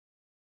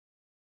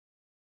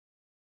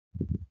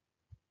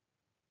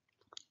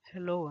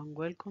Hello and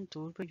welcome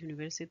to Urbe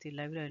University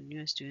Library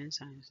New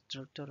Students and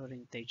Instructor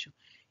Orientation.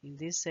 In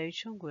this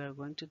session, we are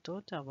going to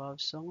talk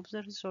about some of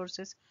the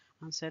resources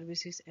and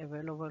services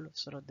available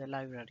through the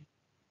library.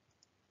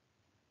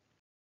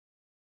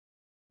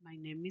 My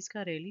name is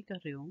Kareli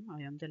Carrion.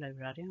 I am the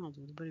librarian at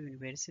Urbe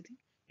University.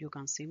 You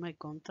can see my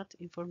contact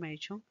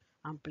information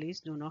and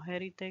please do not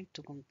hesitate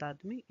to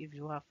contact me if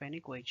you have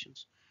any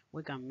questions.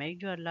 We can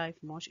make your life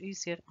much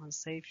easier and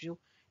save you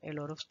a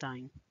lot of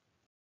time.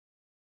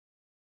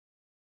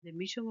 The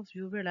mission of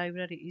Urbe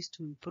Library is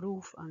to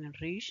improve and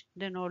enrich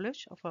the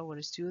knowledge of our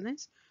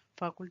students,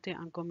 faculty,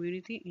 and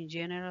community in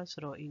general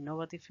through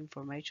innovative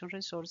information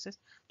resources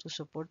to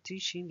support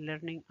teaching,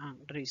 learning, and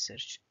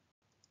research.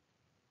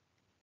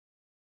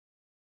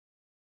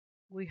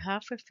 We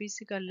have a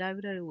physical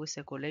library with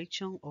a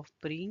collection of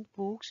print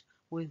books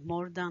with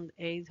more than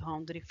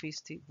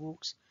 850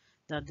 books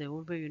that the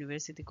Urbe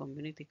University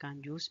community can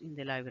use in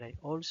the library.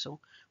 Also,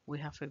 we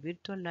have a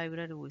virtual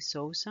library with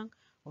thousands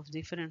of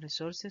different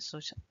resources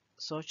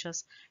such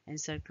as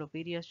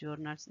encyclopedias,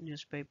 journals,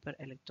 newspaper,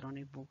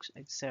 electronic books,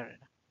 etc.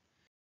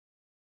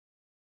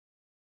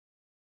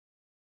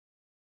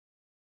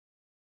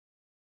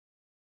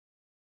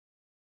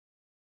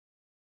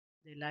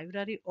 The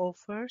library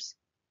offers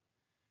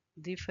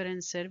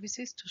different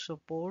services to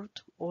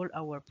support all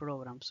our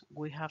programs.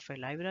 We have a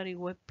library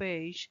web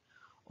page,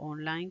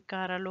 online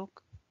catalog,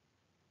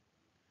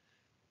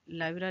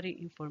 library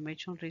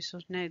information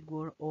resource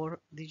network or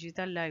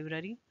digital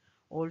library.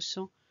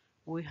 Also,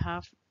 we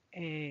have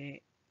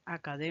a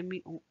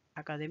academic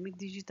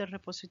digital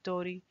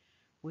repository.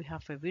 We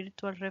have a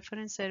virtual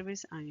reference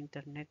service and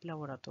internet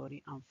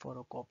laboratory and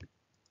photocopy.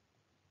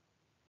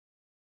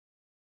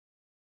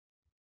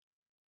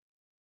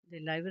 The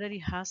library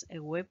has a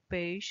web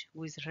page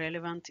with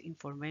relevant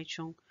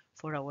information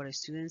for our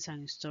students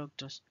and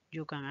instructors.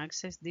 You can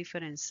access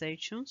different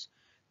sections,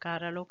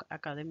 catalog,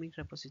 academic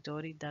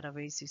repository,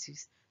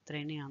 databases,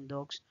 training and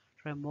docs,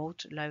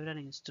 remote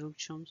library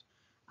instructions,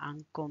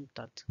 and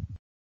contact.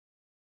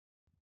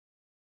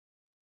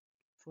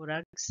 For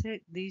access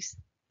this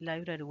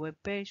library web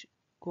page,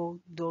 go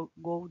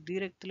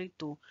directly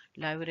to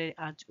library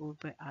at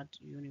Urbe at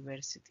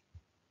University.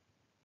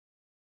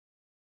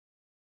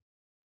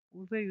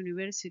 Urbe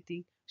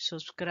University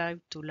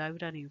subscribed to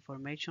Library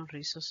Information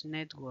Resource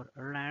Network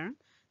 (LIRN).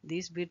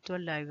 This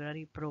virtual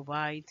library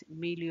provides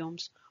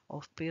millions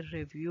of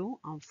peer-reviewed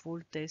and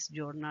full-text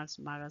journals,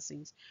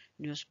 magazines,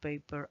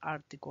 newspaper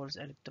articles,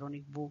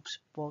 electronic books,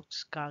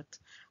 podcasts,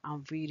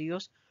 and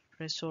videos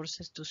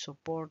resources to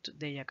support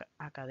their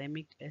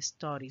academic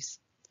studies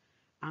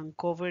and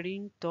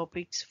covering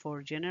topics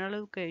for general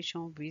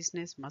education,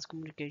 business, mass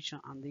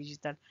communication, and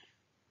digital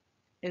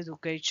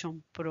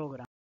education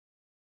programs.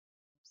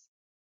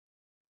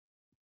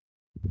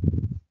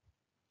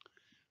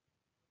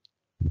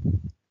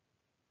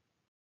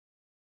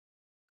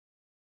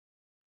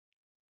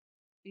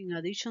 In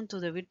addition to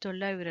the virtual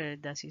library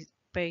that is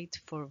paid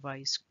for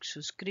by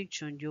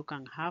subscription, you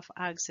can have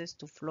access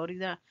to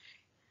Florida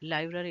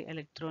Library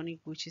Electronic,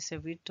 which is a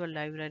virtual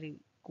library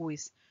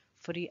with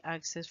free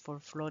access for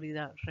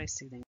Florida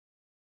residents.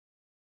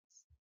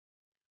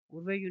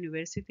 Urbe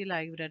University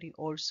Library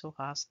also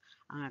has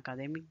an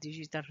academic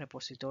digital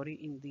repository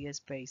in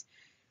DSpace.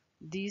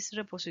 This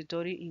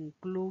repository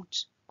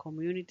includes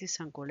communities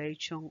and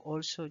collections.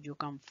 Also, you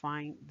can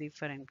find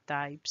different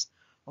types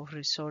of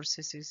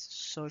resources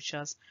such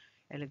as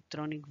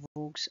electronic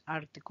books,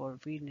 articles,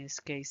 business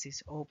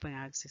cases, open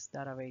access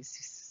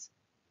databases.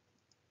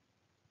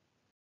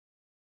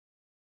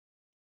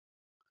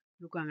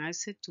 You can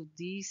access to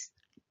these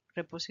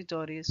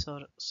repositories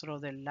through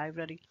the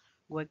library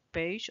web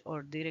page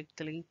or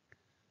directly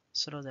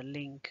through the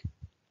link.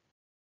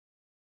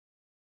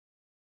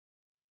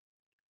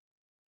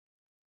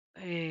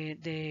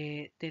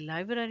 The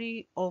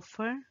library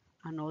offer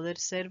another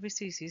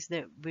services is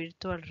the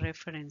virtual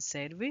reference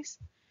service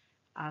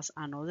as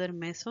another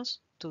method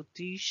to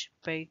teach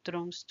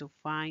patrons to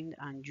find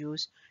and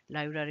use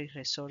library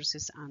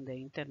resources on the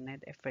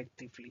internet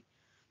effectively.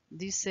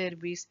 This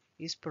service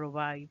is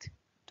provided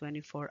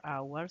 24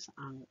 hours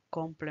and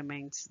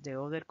complements the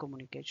other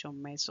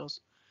communication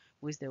methods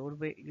with the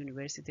Urbe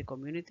University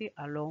community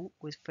along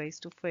with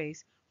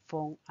face-to-face,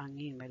 phone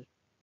and email.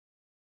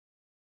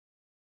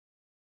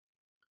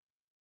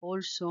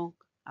 Also,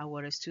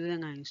 our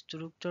students and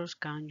instructors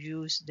can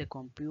use the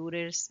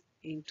computers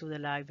into the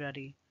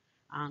library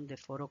and the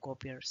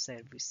photocopier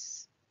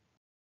service.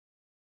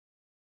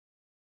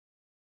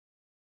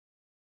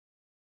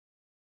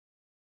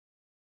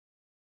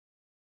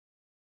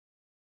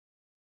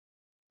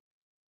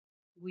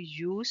 We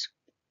use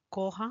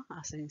Koha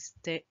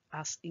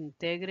as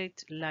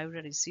integrated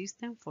library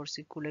system for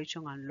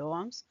circulation and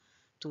loans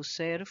to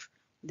serve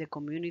the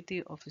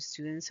community of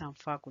students and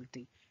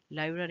faculty.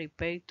 Library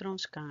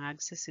patrons can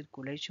access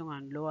circulation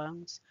and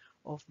loans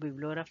of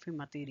bibliography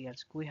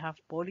materials. We have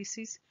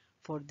policies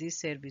for this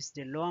service.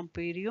 The loan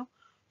period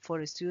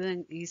for a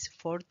student is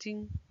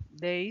 14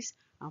 days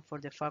and for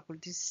the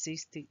faculty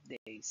 60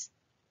 days.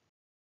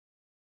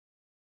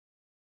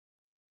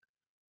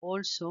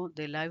 Also,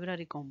 the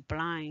library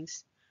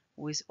complies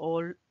with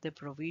all the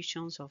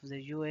provisions of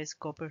the U.S.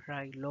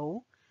 copyright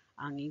law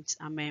and its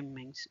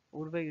amendments.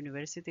 Urbe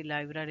University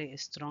Library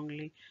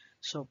strongly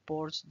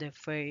supports the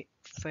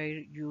fair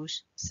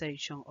use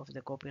section of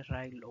the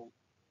copyright law.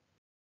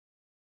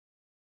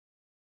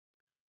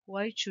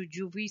 Why should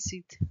you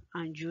visit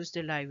and use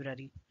the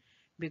library?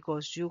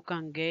 Because you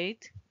can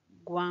get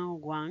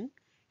one-on-one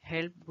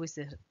help with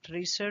the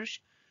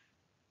research.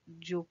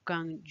 You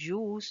can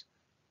use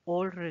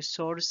all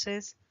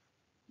resources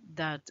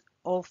that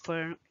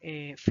offer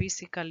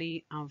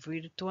physically and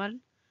virtual.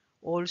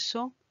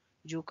 Also,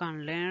 you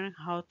can learn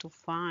how to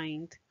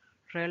find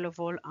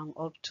relevant and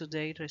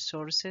up-to-date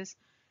resources,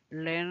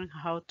 learn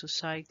how to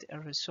cite a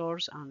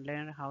resource, and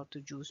learn how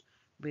to use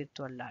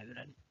virtual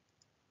library.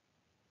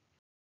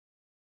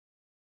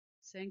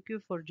 Thank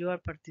you for your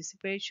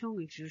participation.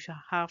 If you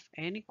have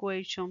any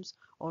questions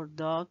or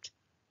doubts,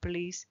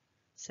 please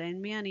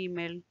send me an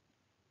email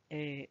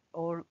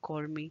or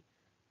call me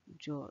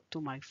to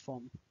my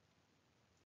phone.